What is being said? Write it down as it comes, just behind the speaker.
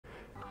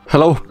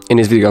Hello, in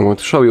this video I'm going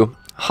to show you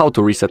how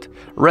to reset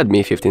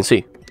Redmi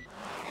 15C.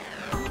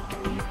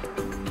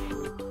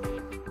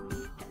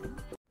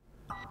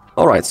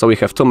 Alright, so we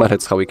have two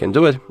methods how we can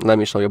do it. Let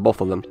me show you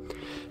both of them.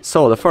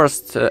 So the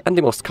first and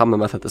the most common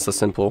method is a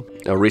simple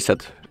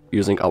reset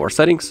using our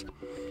settings.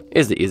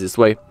 It's the easiest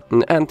way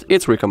and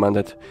it's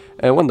recommended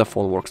when the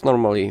phone works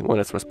normally, when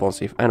it's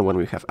responsive and when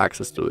we have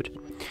access to it.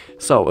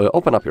 So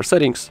open up your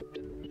settings.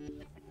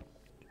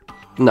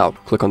 Now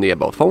click on the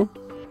About phone,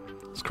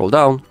 scroll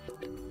down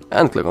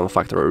and click on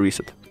Factory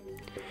Reset.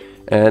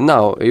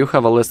 Now you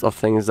have a list of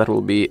things that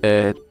will be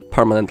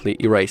permanently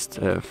erased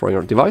for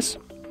your device.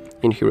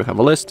 In here you have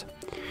a list.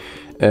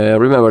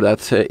 Remember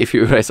that if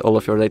you erase all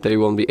of your data you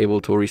won't be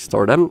able to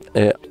restore them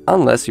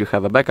unless you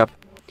have a backup.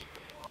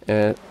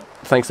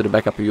 Thanks to the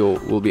backup you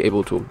will be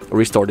able to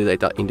restore the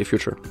data in the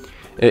future.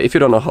 If you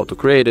don't know how to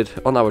create it,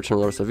 on our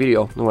channel there's a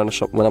video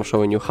when I'm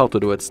showing you how to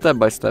do it step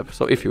by step,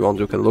 so if you want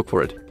you can look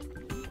for it.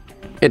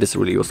 It is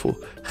really useful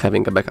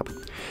having a backup.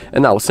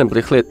 And now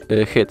simply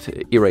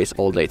hit Erase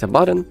All Data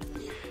button.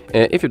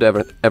 If you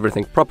do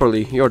everything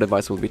properly, your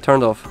device will be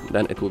turned off,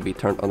 then it will be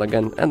turned on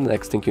again, and the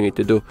next thing you need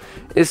to do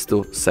is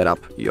to set up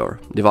your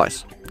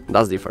device.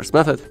 That's the first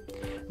method.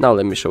 Now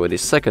let me show you the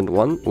second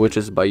one, which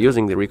is by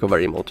using the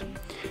recovery mode.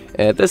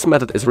 This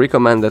method is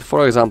recommended,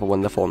 for example,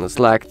 when the phone is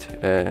lagged,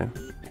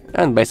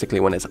 and basically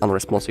when it's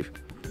unresponsive,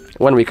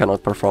 when we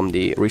cannot perform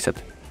the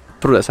reset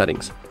through the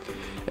settings.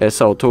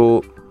 So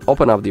to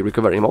open up the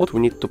recovery mode,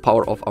 we need to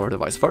power off our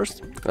device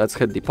first. Let's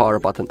hit the power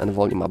button and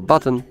volume up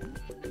button.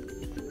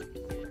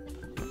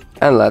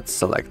 And let's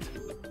select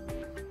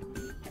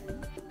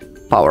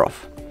power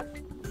off.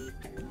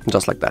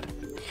 Just like that.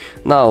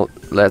 Now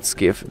let's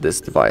give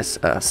this device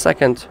a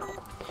second.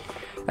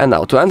 And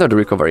now to enter the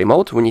recovery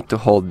mode, we need to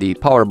hold the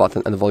power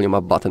button and volume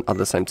up button at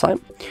the same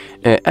time.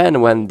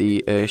 And when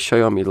the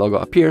Xiaomi logo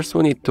appears,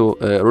 we need to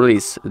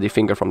release the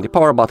finger from the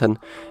power button,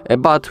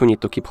 but we need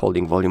to keep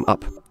holding volume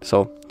up.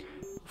 So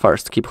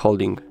first, keep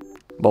holding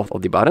both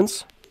of the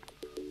buttons.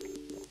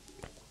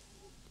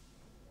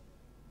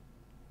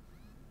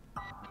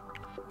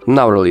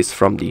 Now release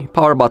from the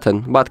power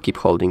button, but keep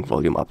holding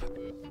volume up.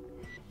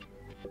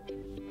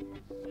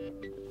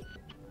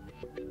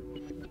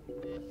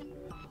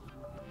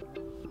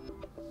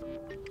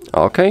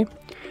 Okay,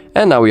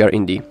 and now we are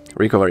in the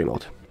recovery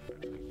mode.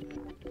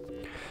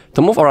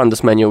 To move around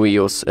this menu, we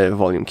use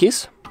volume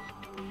keys,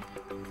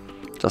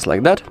 just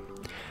like that.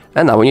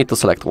 And now we need to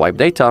select Wipe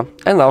Data,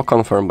 and now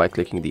confirm by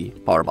clicking the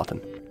power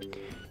button.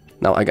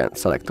 Now again,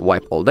 select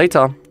Wipe All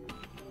Data,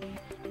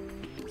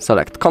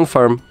 select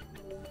Confirm.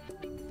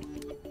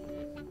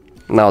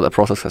 Now the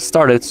process has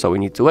started, so we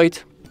need to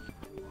wait.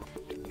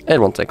 It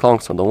won't take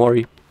long, so don't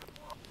worry.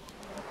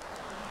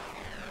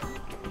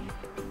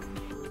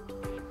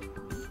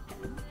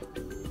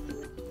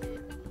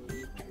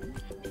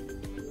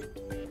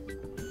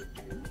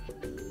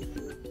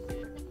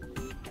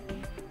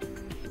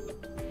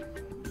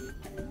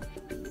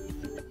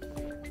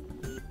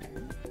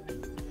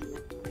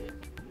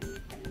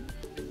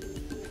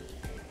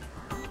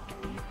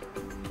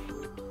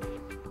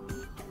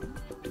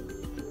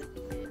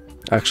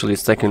 Actually,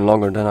 it's taking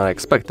longer than I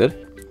expected.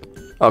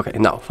 Okay,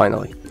 now,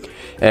 finally.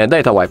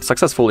 Data wiped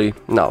successfully.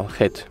 Now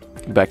hit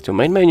back to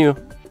main menu,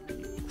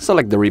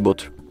 select the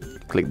reboot,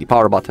 click the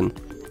power button,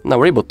 now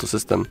reboot to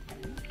system.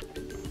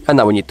 And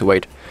now we need to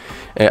wait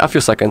a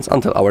few seconds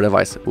until our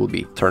device will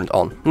be turned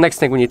on. Next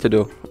thing we need to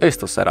do is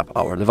to set up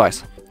our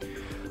device.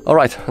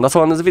 Alright, that's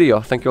all in this video.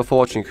 Thank you all for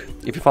watching.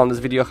 If you found this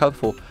video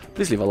helpful,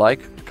 please leave a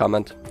like,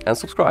 comment and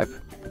subscribe.